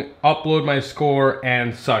along, upload my score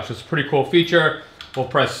and such. It's a pretty cool feature. We'll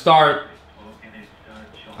press start.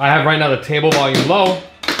 I have right now the table volume low,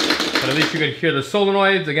 but at least you can hear the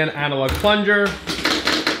solenoids. Again, analog plunger.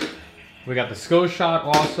 We got the skill shot,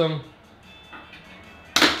 awesome.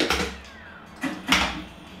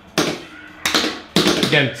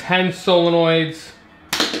 Again, 10 solenoids.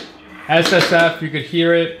 SSF, you could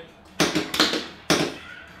hear it.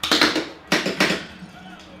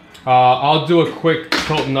 I'll do a quick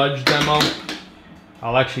tilt nudge demo.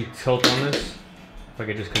 I'll actually tilt on this, if I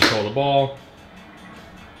could just control the ball.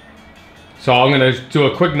 So I'm gonna do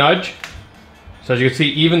a quick nudge. So as you can see,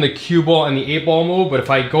 even the cue ball and the 8-ball move, but if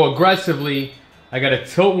I go aggressively, I got a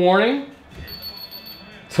tilt warning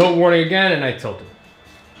again, and I tilted.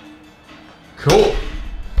 Cool.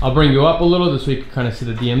 I'll bring you up a little this way you can kind of see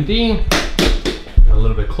the DMD. A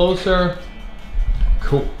little bit closer.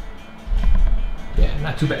 Cool. Yeah,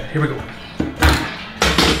 not too bad. Here we go.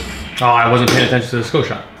 Oh, I wasn't paying attention to the skill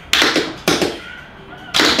shot.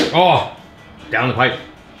 Oh, down the pipe.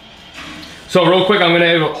 So real quick, I'm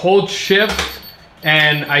gonna hold shift,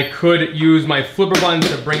 and I could use my flipper button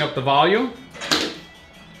to bring up the volume.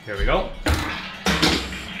 Here we go.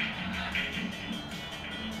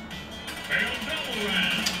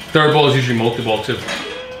 Third ball is usually multi-ball too.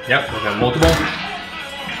 Yep, we got multi-ball.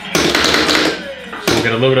 So we'll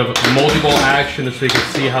get a little bit of multi-ball action so you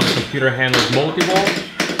can see how the computer handles multi-ball.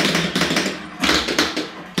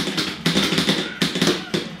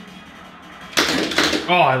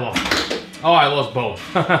 Oh, I lost. Oh, I lost both.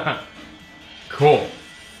 Cool.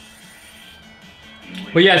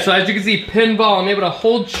 But yeah, so as you can see, pinball, I'm able to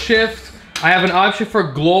hold shift. I have an option for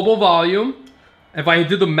global volume. If I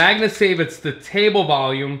do the magnet save, it's the table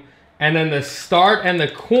volume. And then the start and the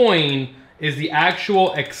coin is the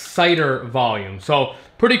actual exciter volume. So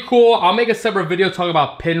pretty cool. I'll make a separate video talking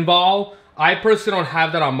about pinball. I personally don't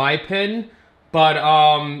have that on my pin, but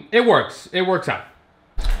it works. It works out.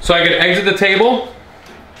 So I can exit the table.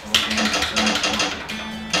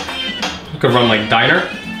 You could run like diner.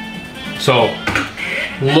 So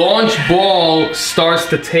launch ball starts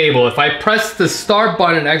the table. If I press the start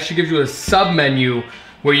button, it actually gives you a sub menu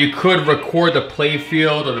where you could record the play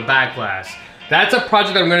field or the back glass. That's a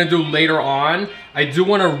project I'm gonna do later on. I do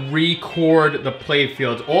wanna record the play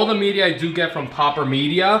fields. All the media I do get from Popper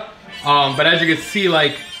Media, but as you can see,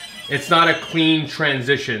 like, it's not a clean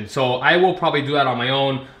transition. So I will probably do that on my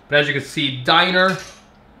own. But as you can see, diner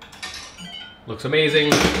looks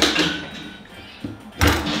amazing.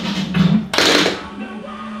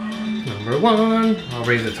 Number one, I'll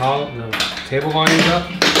raise the table volumes up.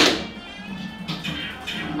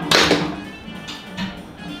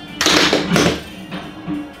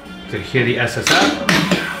 To hear the SSF.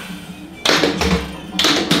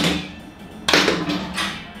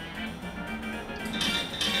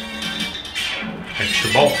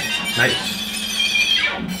 Extra ball, nice.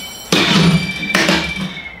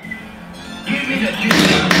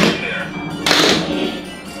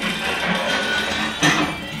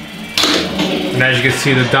 And as you can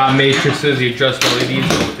see, the dot matrices, the adjustable LEDs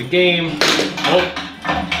go with the game. Oh.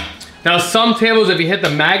 Now some tables, if you hit the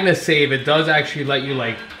magnet save, it does actually let you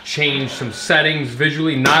like change some settings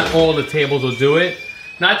visually. Not all the tables will do it.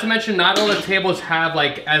 Not to mention, not all the tables have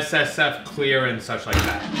like SSF clear and such like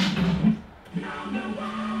that.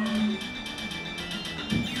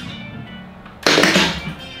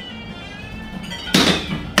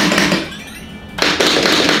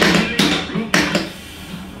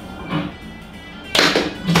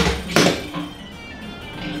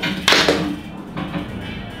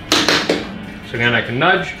 So again, I can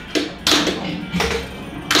nudge.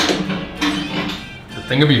 It's a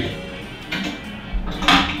thing of beauty.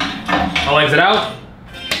 I'll exit out.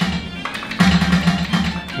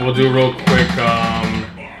 We'll do real quick.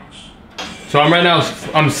 So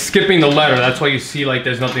I'm skipping the letter. That's why you see like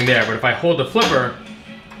there's nothing there. But if I hold the flipper,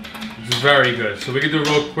 it's very good. So we can do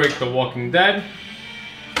real quick The Walking Dead.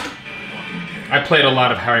 I played a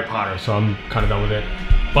lot of Harry Potter, so I'm kind of done with it.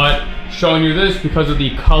 But showing you this because of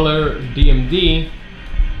the color DMD,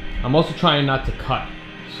 I'm also trying not to cut.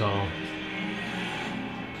 So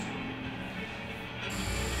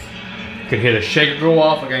you can hear the shaker go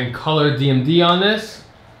off. Again, color DMD on this.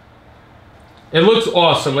 It looks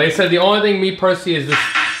awesome. Like I said, the only thing me personally is this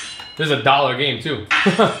is a $1 game too.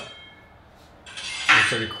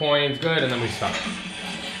 So the coin's good, and then we stop.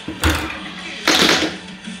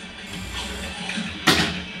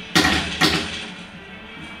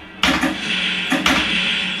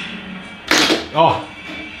 Oh,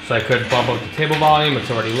 so I could bump up the table volume. It's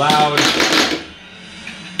already loud.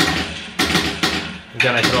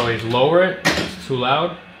 Again, I could always lower it. It's too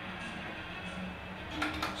loud.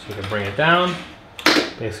 So we can bring it down.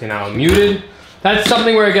 Basically now I'm muted. That's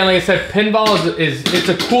something where, again, like I said, pinball it's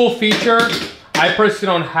a cool feature. I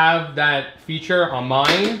personally don't have that feature on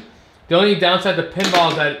mine. The only downside to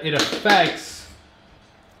pinball is that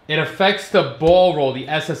it affects the ball roll, the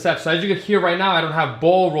SSF. So as you can hear right now, I don't have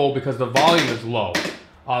ball roll because the volume is low.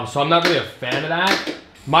 So I'm not really a fan of that.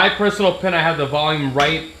 My personal pin, I have the volume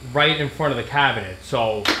right in front of the cabinet.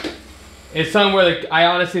 So it's something where like, I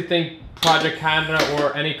honestly think Project Canada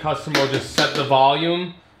or any customer will just set the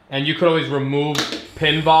volume, and you could always remove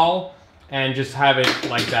pinball and just have it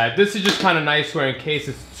like that. This is just kind of nice where in case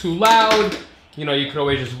it's too loud, you know, you could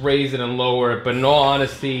always just raise it and lower it. But in all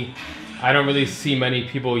honesty, I don't really see many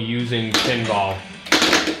people using pinball.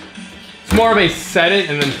 It's more of a set it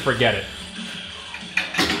and then forget it.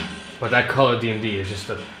 But that color DMD is just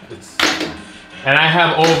and I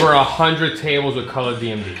have over 100 tables with color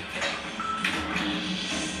DMD.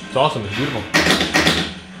 It's awesome, it's beautiful.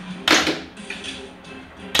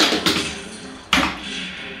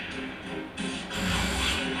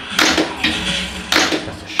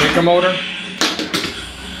 That's the shaker motor.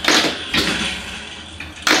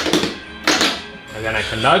 And then I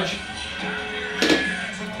can nudge.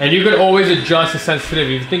 And you could always adjust the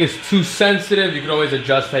sensitivity. If you think it's too sensitive, you could always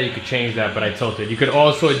adjust that. You could change that, but I tilted. You could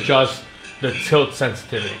also adjust the tilt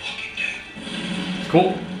sensitivity.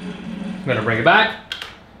 Cool. I'm gonna bring it back.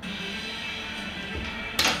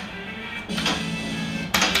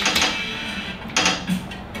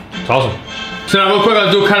 It's awesome. So now real quick,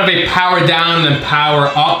 I'll do kind of a power down and then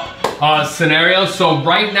power up scenario. So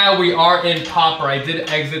right now we are in popper. I did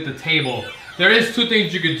exit the table. There is two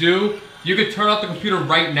things you could do. You could turn off the computer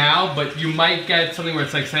right now, but you might get something where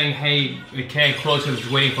it's like saying, hey, it can't close because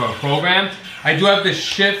it's waiting for a program. I do have the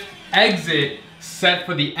shift exit set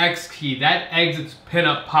for the X key. That exits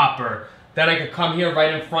pinup popper. Then I could come here,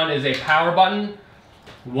 right in front is a power button.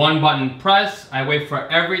 One button press. I wait for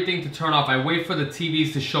everything to turn off. I wait for the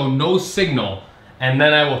TVs to show no signal, and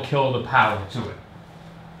then I will kill the power to it.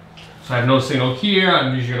 So I have no signal here.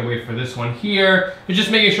 I'm usually gonna wait for this one here. It's just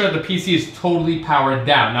making sure that the PC is totally powered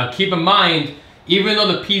down. Now keep in mind, even though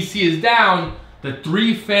the PC is down, the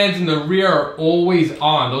 3 fans in the rear are always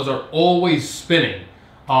on. Those are always spinning.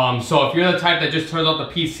 So if you're the type that just turns off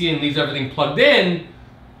the PC and leaves everything plugged in,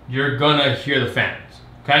 you're gonna hear the fans,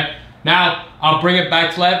 okay? Now, I'll bring it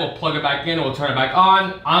back to life, we'll plug it back in, and we'll turn it back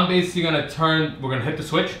on. I'm basically gonna we're gonna hit the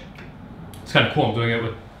switch. It's kind of cool, I'm doing it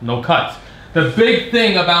with no cuts. The big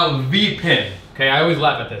thing about VPin, okay, I always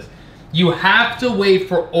laugh at this. You have to wait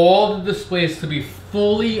for all the displays to be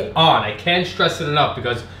fully on. I can't stress it enough,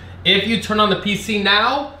 because if you turn on the PC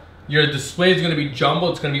now, your display is gonna be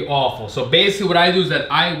jumbled, it's gonna be awful. So basically what I do is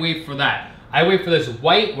that I wait for that. I wait for this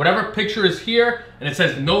white, whatever picture is here, and it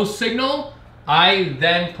says no signal, I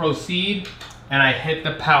then proceed and I hit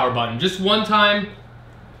the power button. Just one time,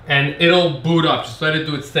 and it'll boot up, just let it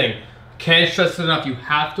do its thing. Can't stress it enough, you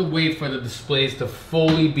have to wait for the displays to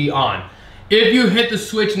fully be on. If you hit the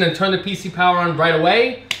switch and then turn the PC power on right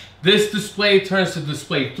away, this display turns to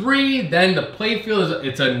display 3, then the playfield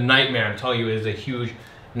it's a nightmare. I'm telling you, it is a huge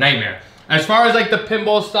nightmare. As far as like the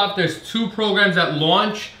pinball stuff, there's 2 programs that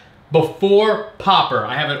launch before popper.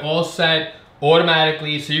 I have it all set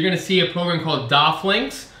automatically. So you're gonna see a program called DOF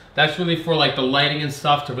Links. That's really for like the lighting and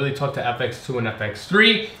stuff to really talk to FX2 and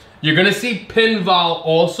FX3. You're gonna see Pinball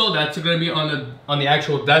also. That's gonna be on the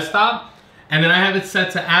actual desktop. And then I have it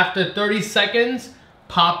set to after 30 seconds,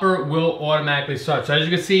 popper will automatically start. So as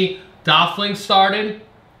you can see, DOF Link started,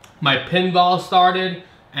 my Pinball started,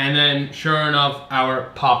 and then sure enough,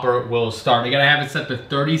 our popper will start. You gotta have it set to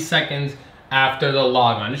 30 seconds after the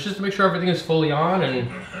logon. It's just to make sure everything is fully on and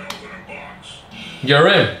you're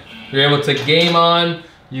in. You're able to game on.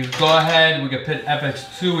 You go ahead, we could pick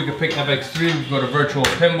FX2, we could pick FX3, we could go to virtual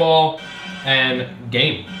pinball and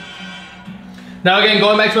game. Now again,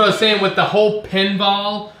 going back to what I was saying with the whole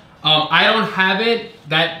pinball, I don't have it.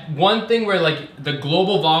 That one thing where like the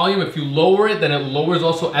global volume, if you lower it, then it lowers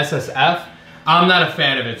also SSF. I'm not a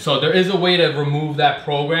fan of it. So there is a way to remove that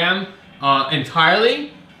program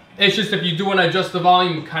entirely. It's just if you do want to adjust the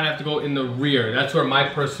volume, you kind of have to go in the rear. That's where my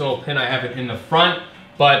personal pin, I have it in the front.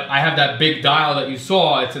 But I have that big dial that you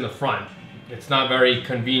saw, it's in the front. It's not very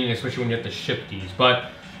convenient, especially when you have to ship these.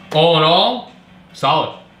 But all in all,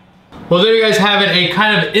 solid. Well, there you guys have it, a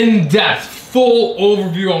kind of in-depth, full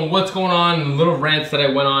overview on what's going on, and the little rants that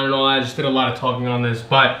I went on and all. I just did a lot of talking on this.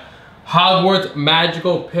 But Hogwarts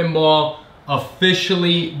Magical Pinball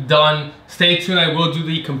officially done. Stay tuned, I will do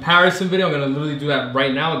the comparison video. I'm gonna literally do that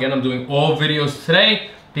right now. Again, I'm doing all videos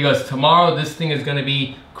today because tomorrow this thing is gonna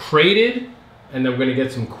be crated and then we're gonna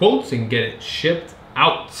get some quotes and get it shipped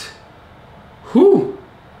out. Whew.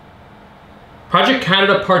 Project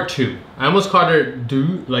Canada Part 2. I almost called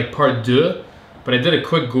it like Part 2, but I did a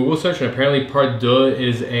quick Google search and apparently Part 2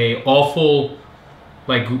 is a awful,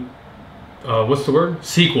 like, what's the word?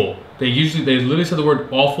 Sequel. They literally said the word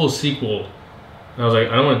awful sequel. And I was like,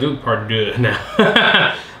 I don't want to do Part 2 now.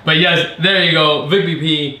 But yes, there you go.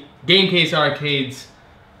 VicBP, Gamecase Arcades,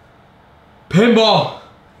 Pinball.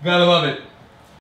 Gotta love it.